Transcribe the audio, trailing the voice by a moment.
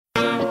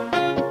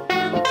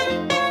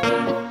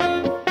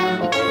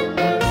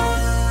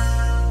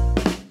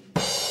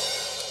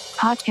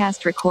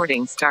podcast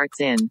recording starts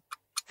in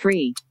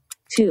 3,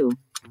 2,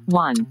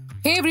 1.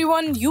 Hey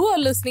everyone, you are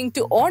listening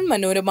to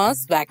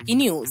Onmanorama's Wacky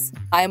News.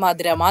 I'm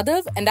Athira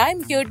Madhav and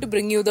I'm here to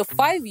bring you the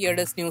 5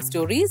 weirdest news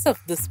stories of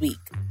this week.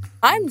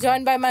 I'm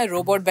joined by my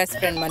robot best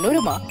friend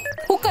Manorama,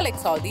 who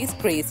collects all these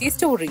crazy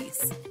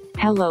stories.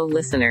 Hello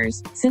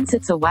listeners, since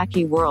it's a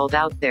wacky world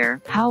out there,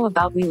 how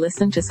about we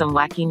listen to some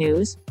wacky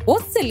news?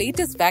 What's the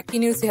latest wacky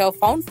news you have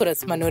found for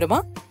us,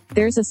 Manorama?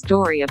 There's a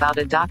story about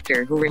a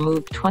doctor who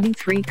removed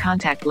 23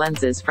 contact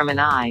lenses from an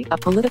eye, a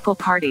political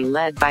party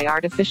led by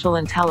artificial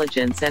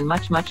intelligence, and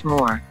much, much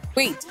more.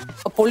 Wait,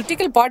 a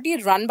political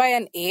party run by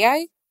an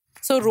AI?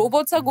 So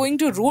robots are going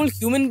to rule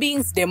human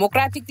beings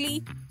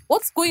democratically?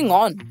 What's going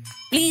on?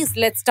 Please,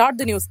 let's start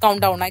the news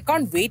countdown. I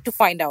can't wait to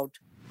find out.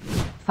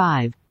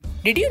 5.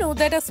 Did you know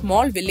that a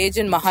small village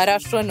in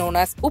Maharashtra known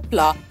as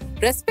Uppla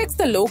respects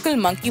the local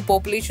monkey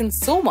population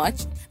so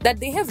much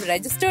that they have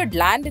registered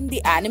land in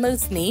the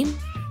animal's name?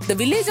 The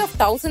village of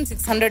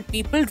 1,600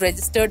 people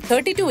registered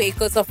 32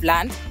 acres of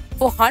land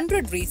for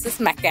 100 rhesus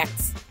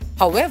macaques.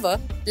 However,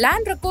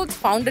 land records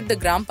found at the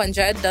Gram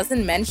Panchayat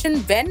doesn't mention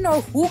when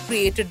or who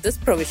created this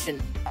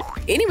provision.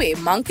 Anyway,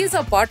 monkeys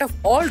are part of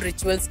all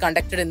rituals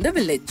conducted in the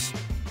village.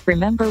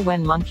 Remember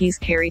when monkeys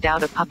carried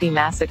out a puppy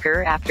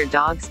massacre after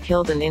dogs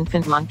killed an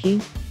infant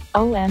monkey?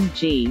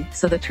 OMG,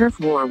 so the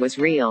turf war was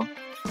real.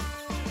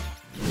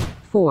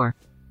 4.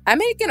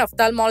 American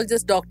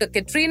ophthalmologist Dr.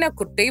 Katrina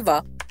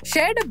Kuteva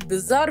shared a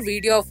bizarre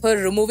video of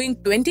her removing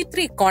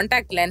 23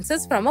 contact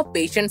lenses from a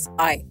patient's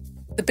eye.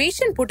 The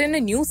patient put in a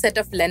new set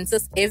of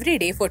lenses every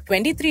day for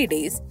 23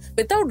 days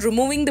without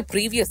removing the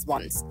previous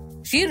ones.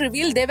 She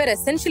revealed they were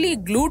essentially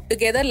glued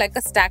together like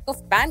a stack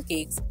of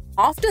pancakes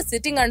after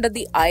sitting under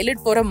the eyelid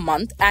for a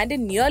month, and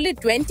in nearly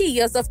 20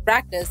 years of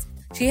practice,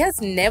 she has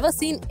never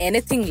seen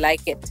anything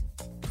like it.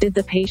 Did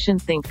the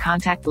patient think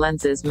contact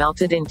lenses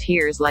melted in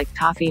tears like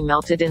toffee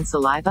melted in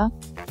saliva?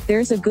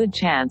 There's a good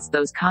chance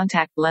those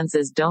contact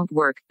lenses don't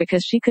work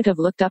because she could have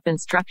looked up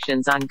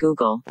instructions on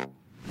Google.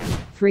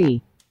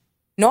 3.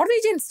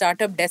 Norwegian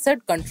startup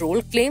Desert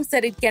Control claims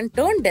that it can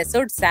turn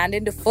desert sand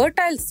into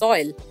fertile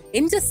soil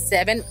in just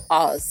 7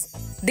 hours.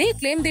 They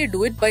claim they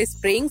do it by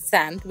spraying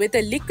sand with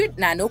a liquid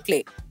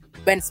nanoclay.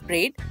 When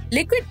sprayed,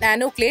 liquid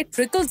nanoclay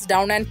trickles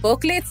down and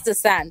percolates the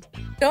sand,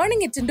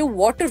 turning it into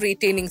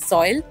water-retaining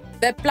soil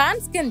where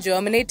plants can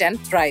germinate and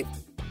thrive.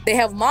 They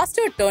have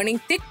mastered turning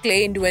thick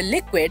clay into a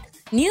liquid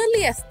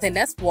nearly as thin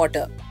as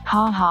water.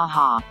 Ha ha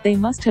ha, they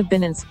must have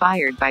been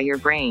inspired by your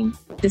brain.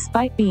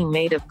 Despite being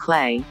made of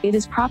clay, it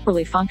is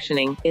properly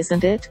functioning,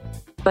 isn't it?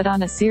 But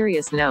on a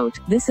serious note,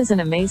 this is an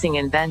amazing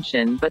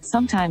invention, but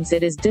sometimes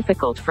it is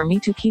difficult for me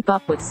to keep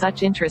up with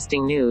such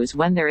interesting news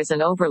when there is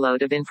an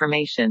overload of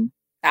information.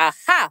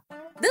 Aha!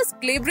 This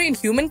clay-brained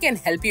human can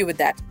help you with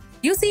that.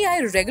 You see, I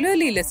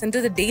regularly listen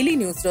to the Daily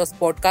News Dose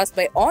podcast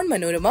by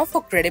Onmanorama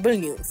for credible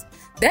news.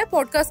 Their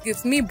podcast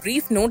gives me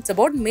brief notes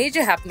about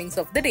major happenings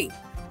of the day.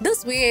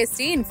 This way I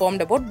stay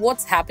informed about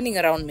what's happening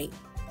around me.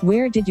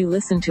 Where did you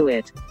listen to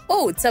it?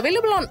 Oh, it's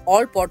available on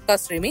all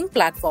podcast streaming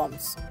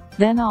platforms.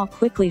 Then I'll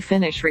quickly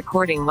finish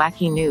recording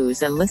Wacky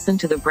News and listen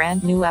to the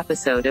brand new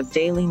episode of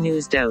Daily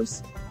News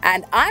Dose.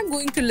 And I'm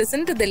going to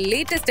listen to the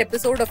latest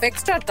episode of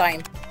Extra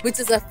Time, which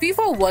is a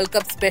FIFA World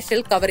Cup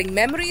special covering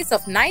memories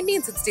of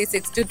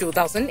 1966 to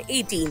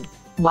 2018.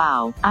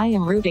 Wow, I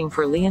am rooting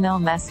for Lionel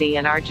Messi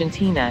and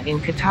Argentina in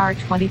Qatar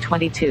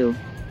 2022.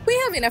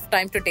 We have enough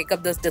time to take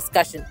up this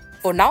discussion.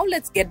 For now,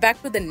 let's get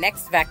back to the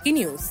next wacky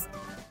news.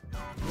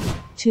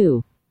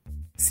 2.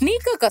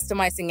 Sneaker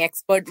customizing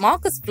expert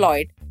Marcus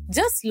Floyd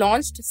just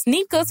launched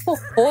sneakers for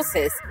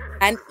horses,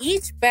 and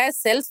each pair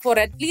sells for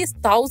at least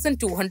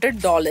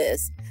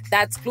 $1,200.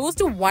 That's close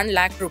to 1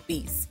 lakh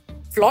rupees.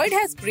 Floyd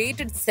has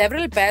created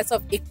several pairs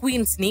of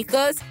equine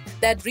sneakers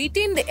that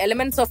retain the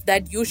elements of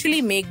that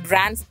usually make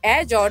brands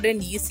Air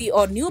Jordan, Yeezy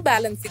or New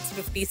Balance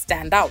 650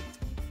 stand out.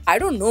 I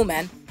don't know,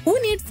 man.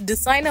 Who needs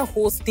designer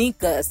horse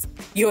sneakers?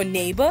 Your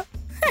neighbor?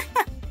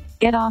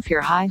 Get off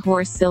your high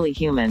horse, silly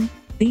human.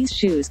 These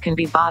shoes can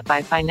be bought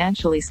by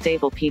financially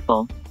stable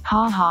people.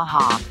 Ha ha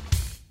ha.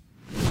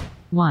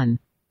 1.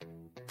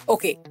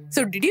 Okay,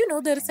 so did you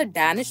know there is a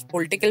Danish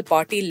political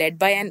party led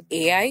by an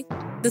AI?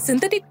 The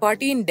synthetic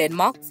party in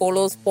Denmark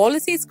follows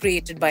policies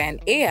created by an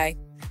AI,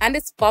 and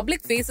its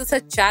public faces a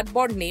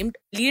chatbot named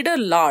Leader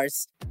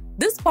Lars.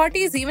 This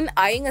party is even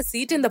eyeing a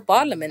seat in the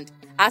parliament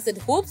as it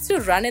hopes to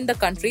run in the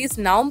country's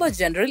November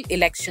general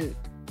election.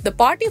 The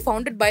party,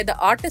 founded by the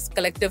artist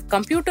collective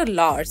Computer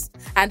Lars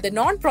and the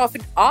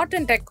non-profit art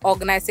and tech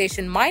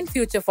organization Mind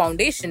Future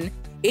Foundation,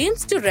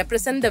 aims to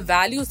represent the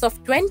values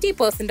of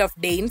 20% of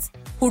Danes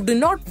who do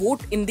not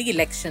vote in the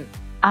election.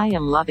 I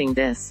am loving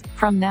this.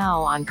 From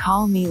now on,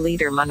 call me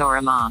Leader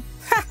Manorama.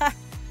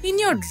 In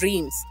your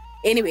dreams.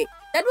 Anyway,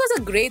 that was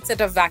a great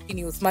set of wacky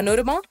news.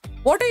 Manorama,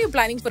 what are you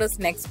planning for us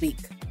next week?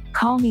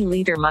 Call me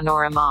Leader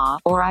Manorama,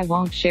 or I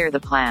won't share the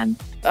plan.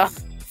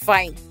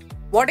 Fine.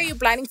 What are you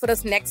planning for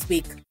us next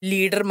week,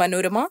 Leader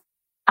Manorama?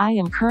 I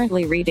am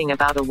currently reading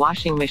about a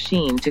washing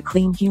machine to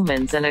clean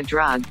humans and a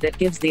drug that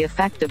gives the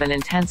effect of an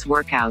intense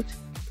workout.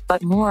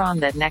 but more on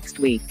that next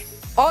week.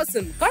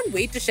 Awesome. Can't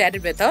wait to share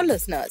it with our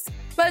listeners.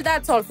 Well,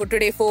 that's all for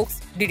today,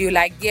 folks. Did you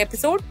like the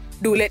episode?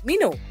 Do let me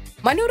know.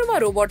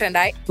 Manorama Robot and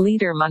I,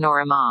 Leader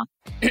Manorama.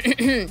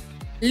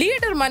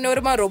 Leader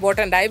Manorama Robot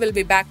and I will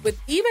be back with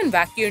even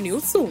wackier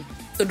news soon.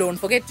 So don't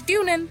forget to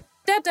tune in.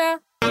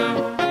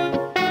 Ta-ta!